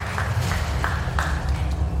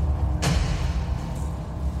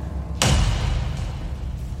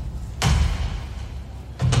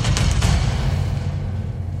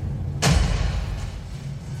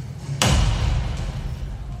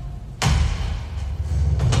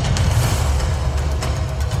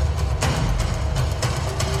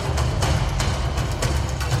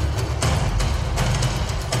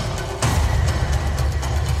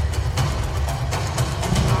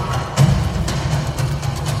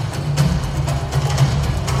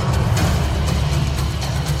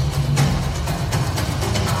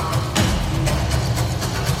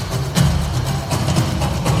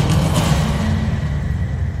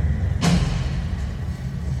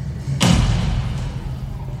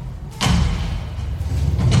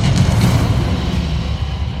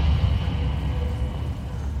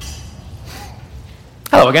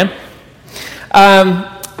Hello again.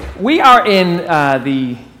 We are in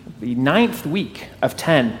the 9th week of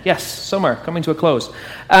 10. Yes, summer coming to a close.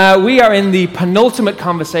 We are in the penultimate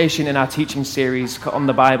conversation in our teaching series on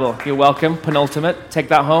the Bible. You're welcome, penultimate. Take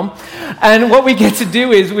that home. And what we get to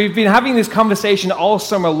do is we've been having this conversation all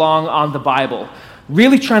summer long on the Bible,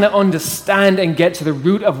 really trying to understand and get to the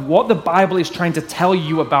root of what the Bible is trying to tell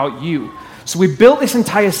you about you. So we built this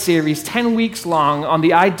entire series, 10 weeks long, on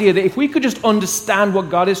the idea that if we could just understand what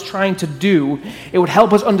God is trying to do, it would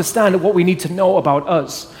help us understand what we need to know about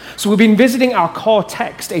us. So we've been visiting our core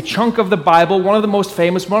text, a chunk of the Bible, one of the most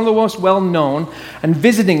famous, one of the most well-known, and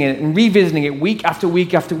visiting it and revisiting it week after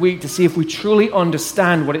week after week to see if we truly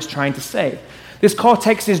understand what it's trying to say. This core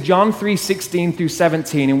text is John 3:16 through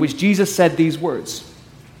 17, in which Jesus said these words.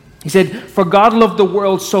 He said, "For God loved the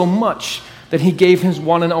world so much that he gave his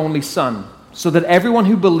one and only Son, so that everyone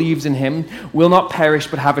who believes in him will not perish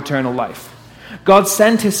but have eternal life. God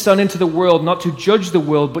sent his Son into the world not to judge the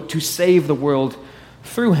world, but to save the world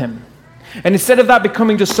through him." And instead of that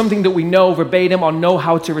becoming just something that we know verbatim or know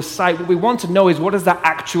how to recite, what we want to know is, what does that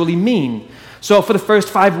actually mean? So for the first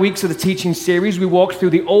 5 weeks of the teaching series, we walked through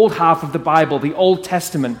the old half of the Bible, the Old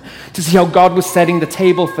Testament, to see how God was setting the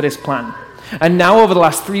table for this plan. And now over the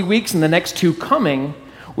last 3 weeks and the next 2 coming,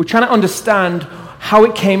 we're trying to understand how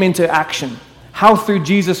it came into action, how through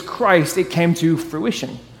Jesus Christ it came to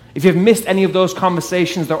fruition. If you've missed any of those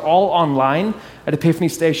conversations, they're all online at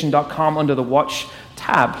epiphanystation.com under the Watch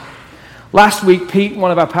tab. Last week, Pete,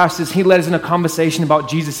 one of our pastors, he led us in a conversation about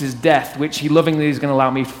Jesus' death, which he lovingly is going to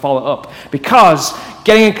allow me to follow up, because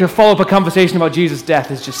getting to follow up a conversation about Jesus'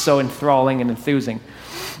 death is just so enthralling and enthusing.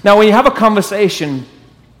 Now, when you have a conversation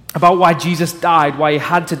about why Jesus died, why he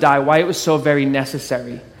had to die, why it was so very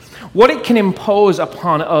necessary, what it can impose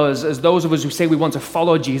upon us as those of us who say we want to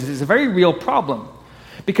follow Jesus is a very real problem.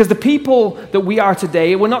 Because the people that we are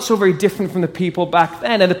today, we're not so very different from the people back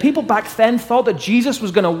then. And the people back then thought that Jesus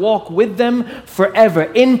was going to walk with them forever,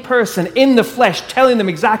 in person, in the flesh, telling them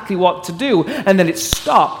exactly what to do. And then it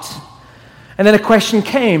stopped. And then a question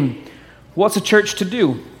came, what's a church to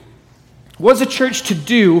do? What's a church to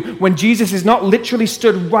do when Jesus is not literally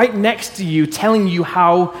stood right next to you telling you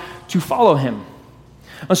how to follow him?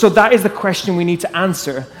 And so that is the question we need to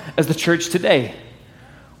answer as the church today.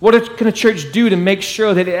 What can a church do to make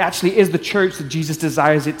sure that it actually is the church that Jesus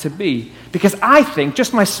desires it to be? Because I think,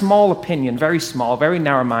 just my small opinion, very small, very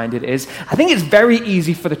narrow-minded, is I think it's very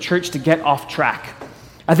easy for the church to get off track.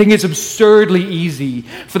 I think it's absurdly easy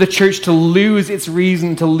for the church to lose its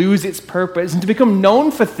reason, to lose its purpose, and to become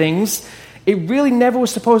known for things it really never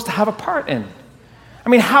was supposed to have a part in. I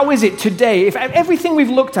mean, how is it today, if everything we've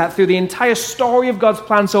looked at through the entire story of God's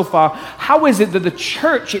plan so far, how is it that the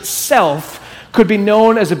church itself could be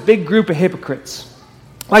known as a big group of hypocrites?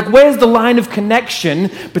 Like, where's the line of connection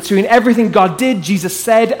between everything God did, Jesus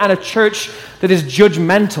said, and a church that is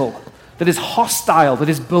judgmental, that is hostile, that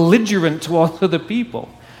is belligerent towards other people?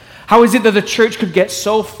 How is it that the church could get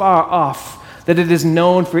so far off that it is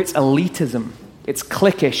known for its elitism, its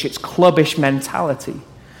cliquish, its clubbish mentality?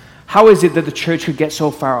 How is it that the church could get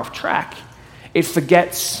so far off track? It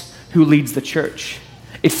forgets who leads the church.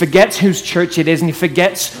 It forgets whose church it is, and it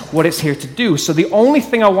forgets what it's here to do. So the only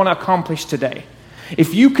thing I want to accomplish today,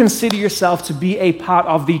 if you consider yourself to be a part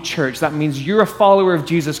of the church, that means you're a follower of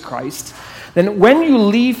Jesus Christ, then when you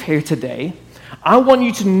leave here today, I want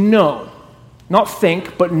you to know, not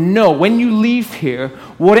think, but know, when you leave here,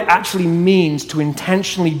 what it actually means to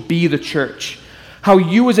intentionally be the church. How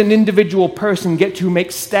you as an individual person get to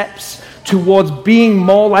make steps towards being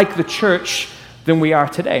more like the church than we are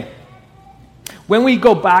today. When we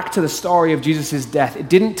go back to the story of Jesus' death, it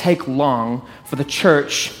didn't take long for the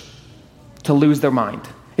church to lose their mind.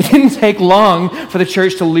 It didn't take long for the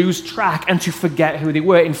church to lose track and to forget who they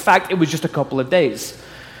were. In fact, it was just a couple of days.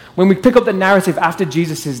 When we pick up the narrative after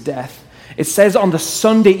Jesus' death, it says on the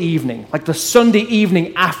Sunday evening, like the Sunday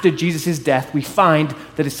evening after Jesus' death, we find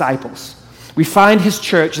the disciples. We find his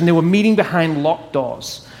church, and they were meeting behind locked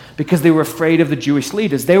doors because they were afraid of the Jewish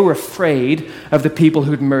leaders. They were afraid of the people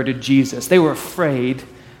who'd murdered Jesus. They were afraid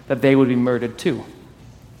that they would be murdered too.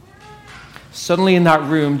 Suddenly in that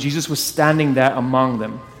room, Jesus was standing there among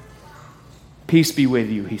them. "Peace be with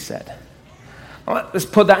you," he said. Well, let's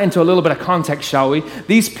put that into a little bit of context, shall we?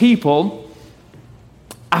 These people,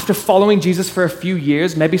 after following Jesus for a few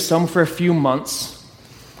years, maybe some for a few months,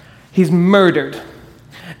 he's murdered.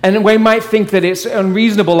 And we might think that it's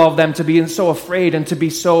unreasonable of them to be so afraid and to be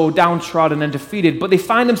so downtrodden and defeated, but they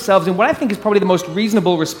find themselves in what I think is probably the most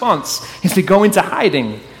reasonable response, is to go into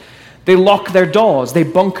hiding. They lock their doors, they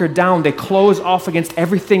bunker down, they close off against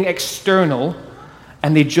everything external,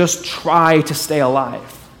 and they just try to stay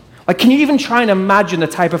alive. Like, can you even try and imagine the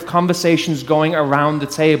type of conversations going around the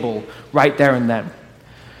table right there and then?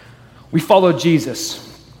 We followed Jesus.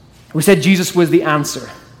 We said Jesus was the answer.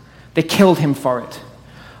 They killed him for it.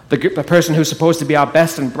 The person who's supposed to be our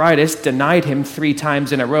best and brightest denied him 3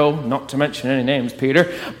 times in a row, not to mention any names,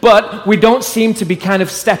 Peter. But we don't seem to be kind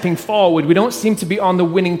of stepping forward. We don't seem to be on the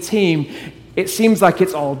winning team. It seems like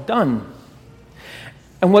it's all done.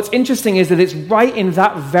 And what's interesting is that it's right in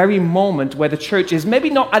that very moment where the church is maybe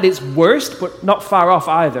not at its worst, but not far off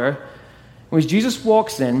either, when Jesus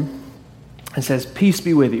walks in and says, "Peace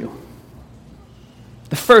be with you."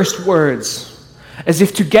 The first words, as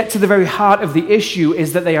if to get to the very heart of the issue,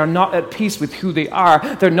 is that they are not at peace with who they are.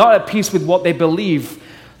 They're not at peace with what they believe.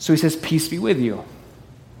 So he says, "Peace be with you."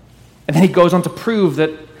 And then he goes on to prove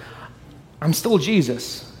that I'm still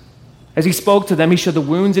Jesus. As he spoke to them, he showed the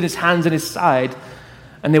wounds in his hands and his side,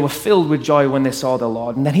 and they were filled with joy when they saw the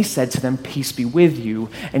Lord. And then he said to them, "Peace be with you."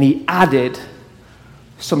 And he added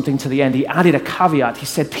something to the end. He added a caveat. He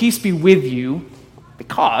said, "Peace be with you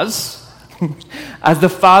because as the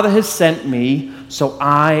Father has sent me, so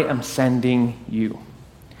I am sending you."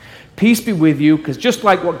 Peace be with you, because just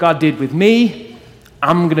like what God did with me,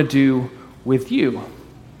 I'm going to do with you.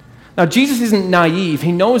 Now, Jesus isn't naive.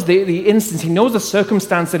 He knows the instance. He knows the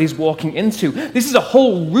circumstance that he's walking into. This is a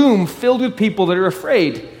whole room filled with people that are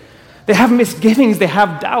afraid. They have misgivings. They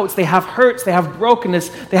have doubts. They have hurts. They have brokenness.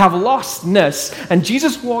 They have lostness. And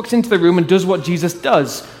Jesus walks into the room and does what Jesus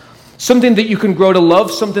does. Something that you can grow to love,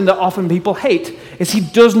 something that often people hate, is he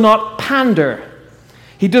does not pander.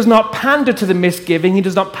 He does not pander to the misgiving. He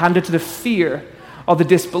does not pander to the fear or the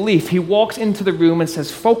disbelief. He walks into the room and says,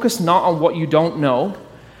 focus not on what you don't know.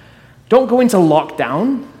 Don't go into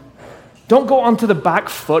lockdown. Don't go onto the back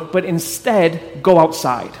foot, but instead go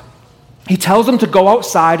outside. He tells them to go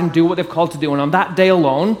outside and do what they've called to do. And on that day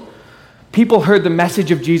alone, people heard the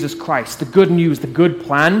message of Jesus Christ, the good news, the good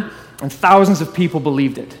plan, and thousands of people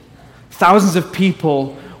believed it. Thousands of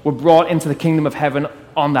people were brought into the kingdom of heaven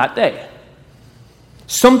on that day.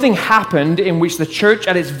 Something happened in which the church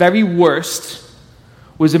at its very worst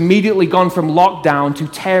was immediately gone from lockdown to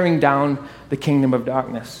tearing down the kingdom of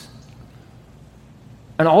darkness.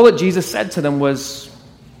 And all that Jesus said to them was,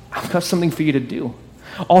 I've got something for you to do.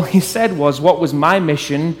 All he said was, what was my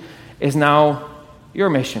mission is now your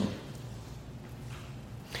mission.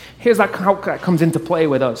 Here's how that comes into play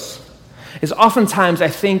with us. Is oftentimes I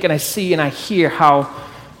think and I see and I hear how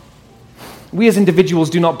we as individuals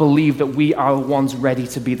do not believe that we are the ones ready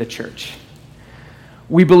to be the church.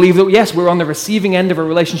 We believe that, yes, we're on the receiving end of a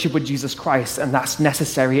relationship with Jesus Christ, and that's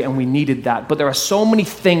necessary, and we needed that. But there are so many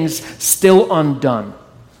things still undone,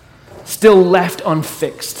 still left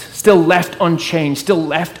unfixed, still left unchanged, still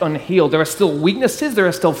left unhealed. There are still weaknesses, there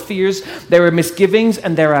are still fears, there are misgivings,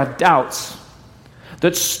 and there are doubts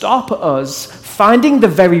that stop us finding the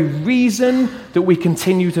very reason that we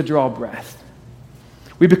continue to draw breath.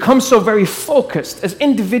 We become so very focused as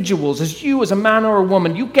individuals, as you, as a man or a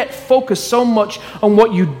woman, you get focused so much on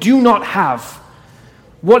what you do not have,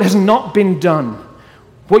 what has not been done,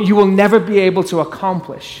 what you will never be able to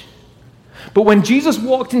accomplish. But when Jesus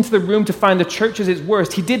walked into the room to find the church at its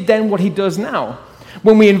worst, he did then what he does now.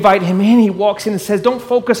 When we invite him in, he walks in and says, don't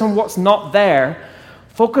focus on what's not there,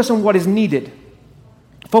 focus on what is needed.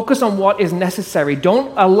 Focus on what is necessary.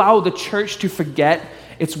 Don't allow the church to forget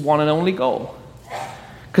its one and only goal.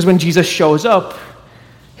 Because when Jesus shows up,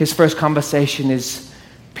 his first conversation is,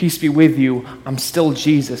 peace be with you, I'm still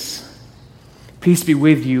Jesus. Peace be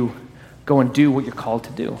with you, go and do what you're called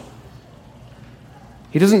to do.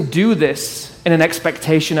 He doesn't do this in an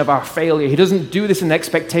expectation of our failure. He doesn't do this in an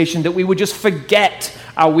expectation that we would just forget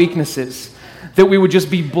our weaknesses, that we would just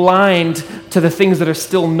be blind to the things that are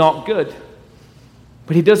still not good.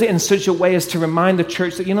 But he does it in such a way as to remind the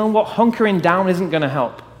church that, you know what, hunkering down isn't going to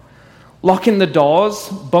help. Locking the doors,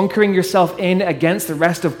 bunkering yourself in against the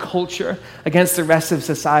rest of culture, against the rest of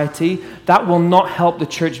society, that will not help the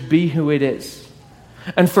church be who it is.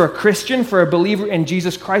 And for a Christian, for a believer in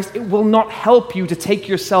Jesus Christ, it will not help you to take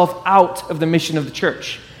yourself out of the mission of the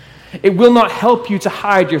church. It will not help you to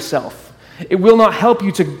hide yourself. It will not help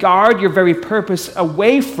you to guard your very purpose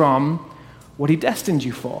away from what he destined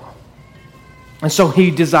you for. And so he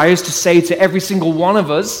desires to say to every single one of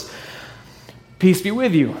us, peace be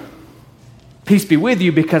with you. Peace be with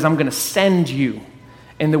you because I'm going to send you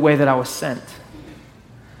in the way that I was sent.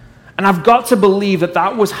 And I've got to believe that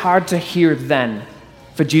that was hard to hear then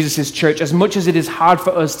for Jesus' church, as much as it is hard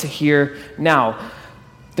for us to hear now.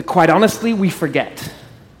 That quite honestly, we forget.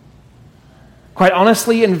 Quite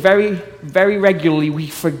honestly and very, very regularly, we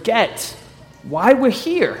forget why we're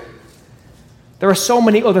here. There are so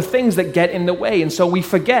many other things that get in the way, and so we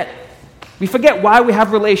forget. We forget why we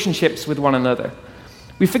have relationships with one another.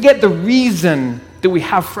 We forget the reason that we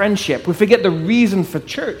have friendship. We forget the reason for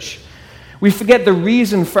church. We forget the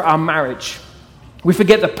reason for our marriage. We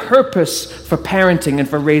forget the purpose for parenting and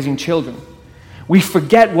for raising children. We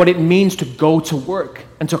forget what it means to go to work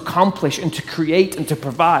and to accomplish and to create and to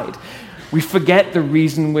provide. We forget the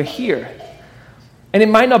reason we're here. And it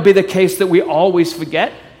might not be the case that we always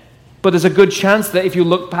forget, but there's a good chance that if you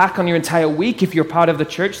look back on your entire week, if you're part of the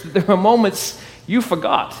church, that there are moments you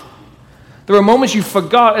forgot. There were moments you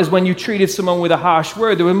forgot as when you treated someone with a harsh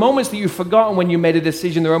word. There were moments that you forgot when you made a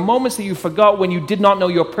decision. There were moments that you forgot when you did not know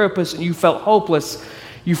your purpose and you felt hopeless.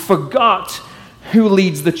 You forgot who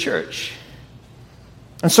leads the church.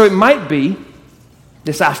 And so it might be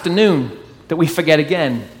this afternoon that we forget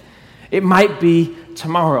again. It might be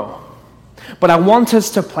tomorrow. But I want us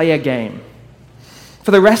to play a game.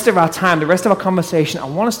 For the rest of our time, the rest of our conversation, I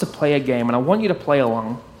want us to play a game, and I want you to play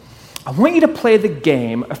along. I want you to play the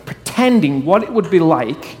game of pretending what it would be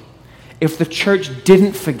like if the church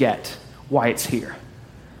didn't forget why it's here.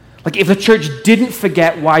 Like if the church didn't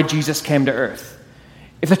forget why Jesus came to earth.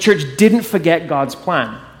 If the church didn't forget God's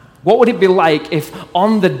plan. What would it be like if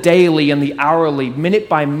on the daily and the hourly, minute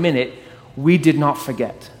by minute, we did not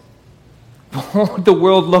forget? What would the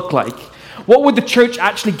world look like? What would the church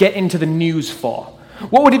actually get into the news for?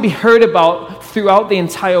 What would it be heard about throughout the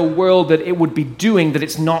entire world that it would be doing that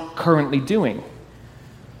it's not currently doing?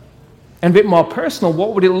 And a bit more personal,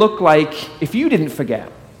 what would it look like if you didn't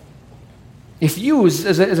forget? If you,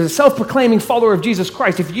 as a self-proclaiming follower of Jesus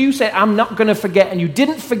Christ, if you said, I'm not going to forget, and you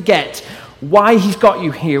didn't forget why he's got you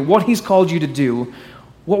here, what he's called you to do,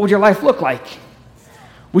 what would your life look like?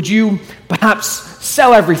 Would you perhaps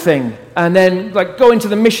sell everything and then go into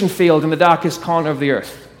the mission field in the darkest corner of the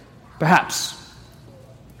earth? Perhaps.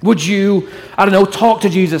 Would you, talk to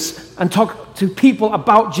Jesus and talk to people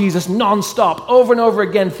about Jesus nonstop, over and over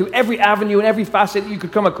again, through every avenue and every facet that you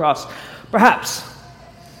could come across? Perhaps.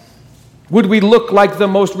 Would we look like the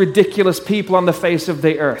most ridiculous people on the face of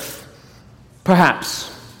the earth? Perhaps.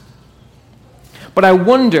 But I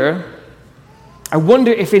wonder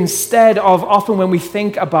if instead of often when we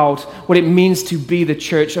think about what it means to be the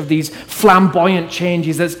church, of these flamboyant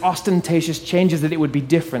changes, those ostentatious changes, that it would be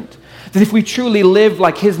different. That if we truly lived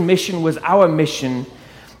like his mission was our mission,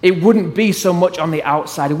 it wouldn't be so much on the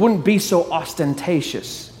outside. It wouldn't be so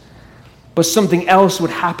ostentatious. But something else would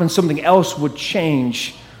happen, something else would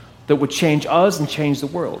change that would change us and change the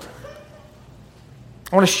world.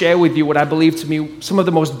 I want to share with you what I believe to be some of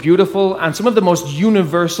the most beautiful and some of the most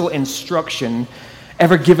universal instruction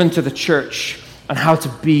ever given to the church on how to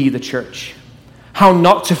be the church. How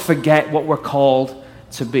not to forget what we're called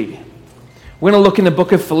to be. We're going to look in the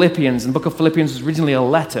book of Philippians, and the book of Philippians was originally a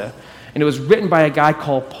letter, and it was written by a guy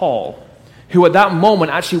called Paul, who at that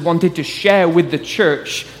moment actually wanted to share with the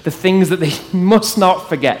church the things that they must not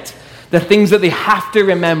forget, the things that they have to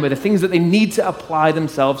remember, the things that they need to apply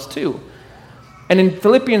themselves to. And in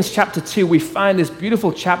Philippians chapter 2, we find this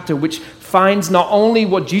beautiful chapter which finds not only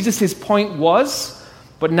what Jesus' point was,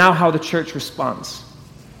 but now how the church responds.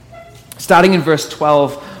 Starting in verse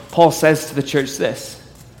 12, Paul says to the church this.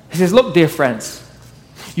 He says, look, dear friends,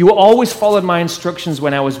 you always followed my instructions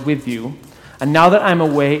when I was with you, and now that I'm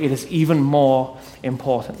away, it is even more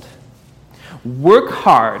important. Work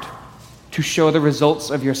hard to show the results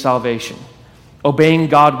of your salvation, obeying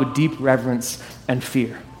God with deep reverence and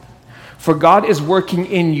fear. For God is working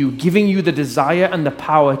in you, giving you the desire and the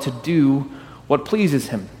power to do what pleases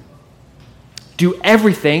him. Do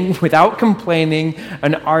everything without complaining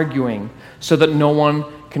and arguing, so that no one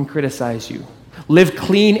can criticize you. Live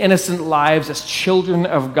clean, innocent lives as children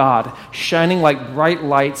of God, shining like bright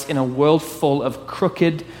lights in a world full of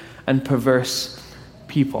crooked and perverse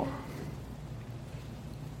people.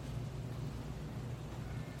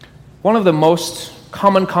 One of the most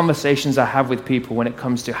common conversations I have with people when it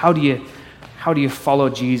comes to how do you follow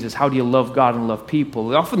Jesus? How do you love God and love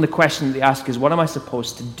people? Often the question that they ask is, what am I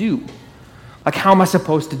supposed to do? Like, how am I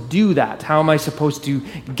supposed to do that? How am I supposed to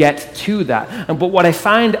get to that? But what I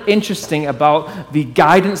find interesting about the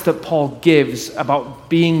guidance that Paul gives about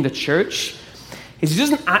being the church is he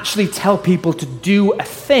doesn't actually tell people to do a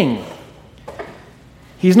thing.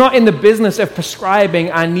 He's not in the business of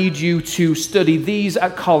prescribing, I need you to study these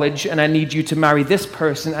at college, and I need you to marry this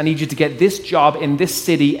person, I need you to get this job in this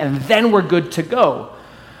city, and then we're good to go.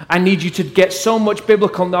 I need you to get so much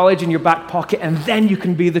biblical knowledge in your back pocket, and then you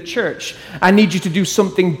can be the church. I need you to do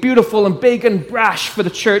something beautiful and big and brash for the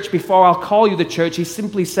church before I'll call you the church. He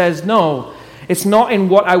simply says, no, it's not in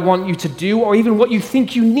what I want you to do or even what you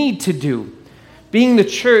think you need to do. Being the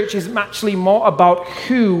church is actually more about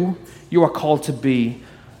who you are called to be,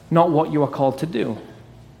 not what you are called to do.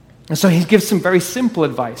 And so he gives some very simple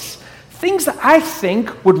advice. Things that I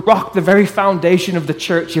think would rock the very foundation of the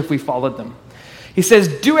church if we followed them. He says,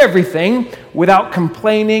 do everything without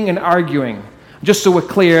complaining and arguing. Just so we're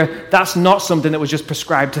clear, that's not something that was just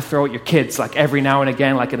prescribed to throw at your kids, like every now and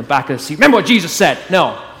again, like in the back of the seat. Remember what Jesus said?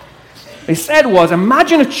 No. What he said was,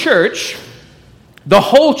 imagine a church, the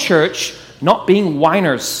whole church, not being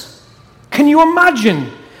whiners. Can you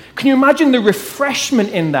imagine? Can you imagine the refreshment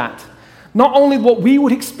in that? Not only what we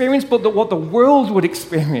would experience, but what the world would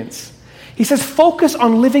experience. He says, focus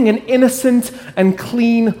on living an innocent and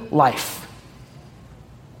clean life.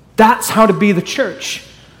 That's how to be the church,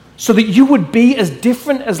 so that you would be as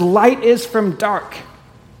different as light is from dark.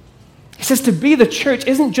 He says to be the church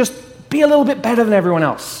isn't just be a little bit better than everyone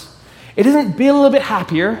else. It isn't be a little bit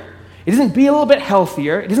happier. It isn't be a little bit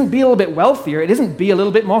healthier. It isn't be a little bit wealthier. It isn't be a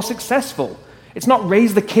little bit more successful. It's not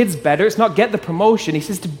raise the kids better. It's not get the promotion. He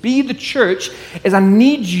says to be the church is I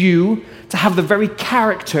need you to have the very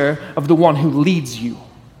character of the one who leads you.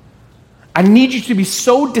 I need you to be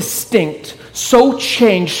so distinct, so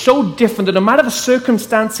changed, so different that no matter the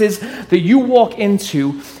circumstances that you walk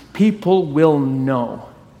into, people will know.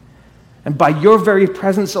 And by your very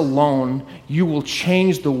presence alone, you will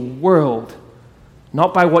change the world,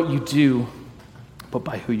 not by what you do, but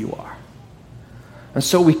by who you are. And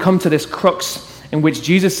so we come to this crux in which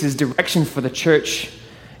Jesus' direction for the church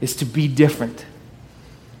is to be different.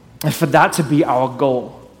 And for that to be our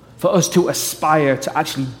goal, for us to aspire to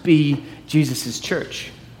actually be Jesus'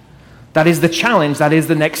 church. That is the challenge. That is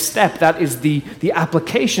the next step. That is the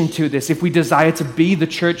application to this. If we desire to be the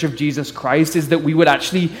church of Jesus Christ, is that we would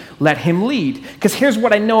actually let him lead. Because here's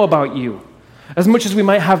what I know about you. As much as we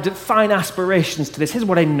might have fine aspirations to this, here's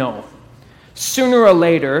what I know. Sooner or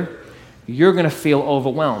later, you're going to feel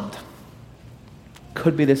overwhelmed.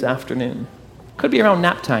 Could be this afternoon. Could be around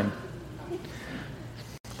nap time.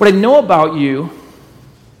 What I know about you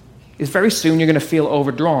is very soon you're going to feel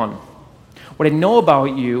overdrawn. What I know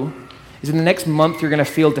about you is in the next month you're going to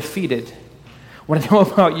feel defeated. What I know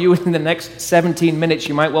about you is in the next 17 minutes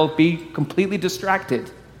you might well be completely distracted.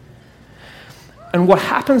 And what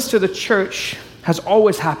happens to the church has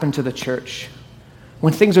always happened to the church.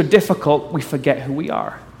 When things are difficult, we forget who we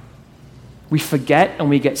are. We forget and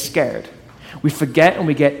we get scared. We forget and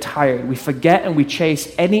we get tired. We forget and we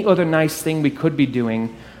chase any other nice thing we could be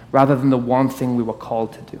doing rather than the one thing we were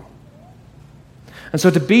called to do. And so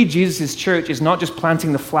to be Jesus' church is not just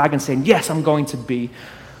planting the flag and saying, yes, I'm going to be.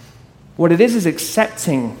 What it is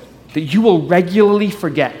accepting that you will regularly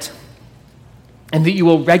forget and that you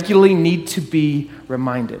will regularly need to be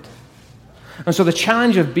reminded. And so the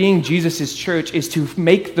challenge of being Jesus' church is to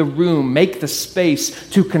make the room, make the space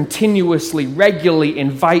to continuously, regularly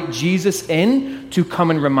invite Jesus in to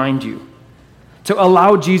come and remind you. To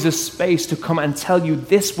allow Jesus space to come and tell you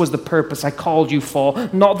this was the purpose I called you for,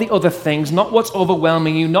 not the other things, not what's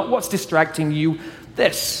overwhelming you, not what's distracting you.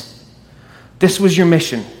 This was your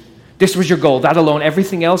mission. This was your goal. That alone,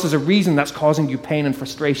 everything else is a reason that's causing you pain and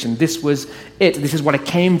frustration. This was it. This is what I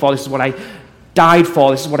came for. This is what I died for.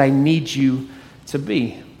 This is what I need you to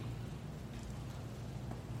be.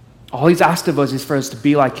 All he's asked of us is for us to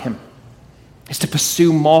be like him. Is to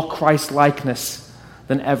pursue more Christ-likeness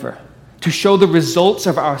than ever. To show the results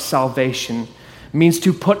of our salvation means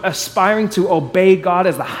to put aspiring to obey God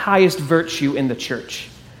as the highest virtue in the church.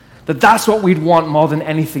 That's what we'd want more than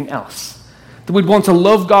anything else. That we'd want to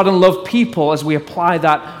love God and love people as we apply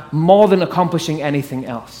that more than accomplishing anything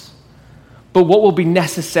else. But what will be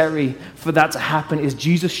necessary for that to happen is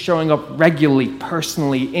Jesus showing up regularly,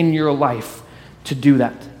 personally in your life to do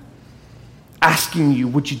that. Asking you,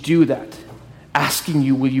 would you do that? Asking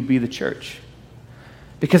you, will you be the church?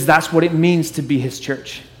 Because that's what it means to be his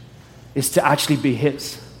church, is to actually be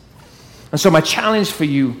his. And so my challenge for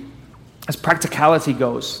you, as practicality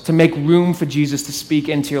goes, to make room for Jesus to speak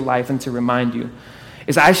into your life and to remind you,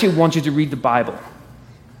 is I actually want you to read the Bible.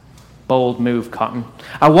 Bold move, Cotton.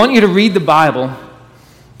 I want you to read the Bible,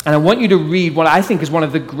 and I want you to read what I think is one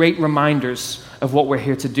of the great reminders of what we're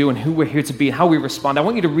here to do and who we're here to be and how we respond. I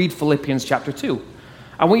want you to read Philippians chapter 2.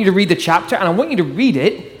 I want you to read the chapter, and I want you to read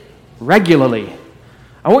it regularly.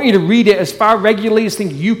 I want you to read it as far regularly as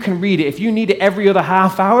think you can read it. If you need it every other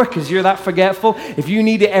half hour because you're that forgetful, if you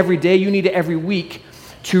need it every day, you need it every week,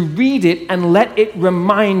 to read it and let it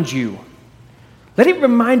remind you. Let it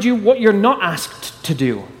remind you what you're not asked to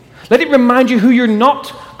do. Let it remind you who you're not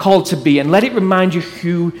called to be, and let it remind you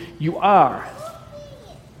who you are.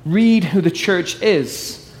 Read who the church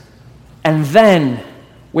is, and then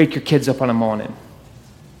wake your kids up in the morning.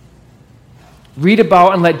 Read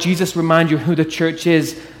about and let Jesus remind you who the church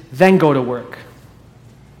is, then go to work.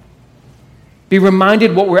 Be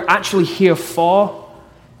reminded what we're actually here for,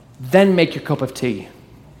 then make your cup of tea,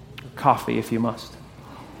 or coffee if you must.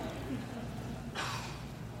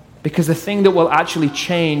 Because the thing that will actually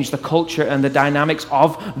change the culture and the dynamics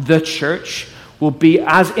of the church will be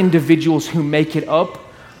as individuals who make it up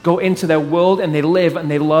go into their world and they live and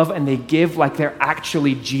they love and they give like they're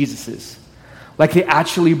actually Jesus's. Like they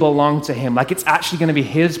actually belong to him. Like it's actually going to be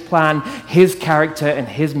his plan, his character, and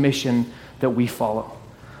his mission that we follow.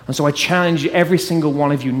 And so I challenge every single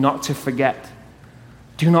one of you not to forget.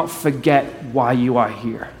 Do not forget why you are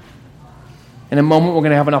here. In a moment, we're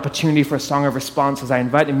going to have an opportunity for a song of response as I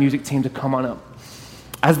invite the music team to come on up.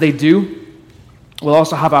 As they do, we'll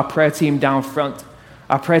also have our prayer team down front.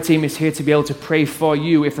 Our prayer team is here to be able to pray for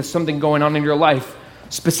you if there's something going on in your life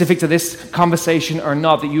specific to this conversation or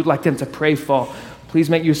not that you'd like them to pray for. Please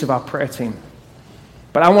make use of our prayer team.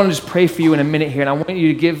 But I want to just pray for you in a minute here, and I want you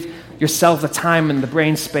to give yourself the time and the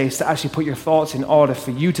brain space to actually put your thoughts in order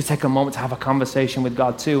for you to take a moment to have a conversation with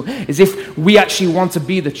God too. As if we actually want to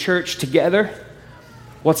be the church together,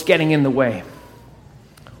 what's getting in the way?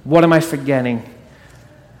 What am I forgetting?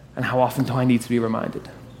 And how often do I need to be reminded?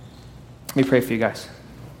 Let me pray for you guys.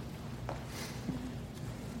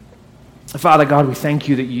 Father God, we thank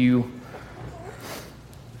you that you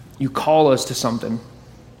call us to something,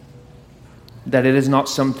 that it is not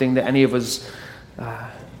something that any of us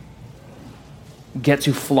get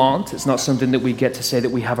to flaunt. It's not something that we get to say that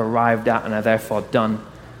we have arrived at and are therefore done,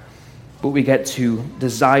 but we get to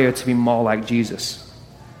desire to be more like Jesus,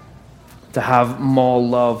 to have more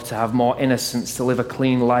love, to have more innocence, to live a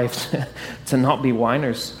clean life, to not be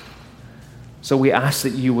whiners. So we ask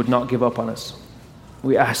that you would not give up on us.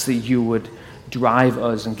 We ask that you would drive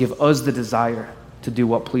us and give us the desire to do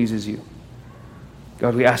what pleases you.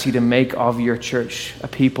 God, we ask you to make of your church a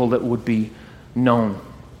people that would be known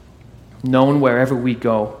wherever we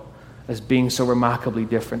go as being so remarkably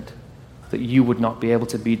different that you would not be able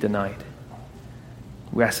to be denied.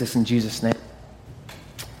 We ask this in Jesus' name.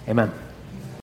 Amen.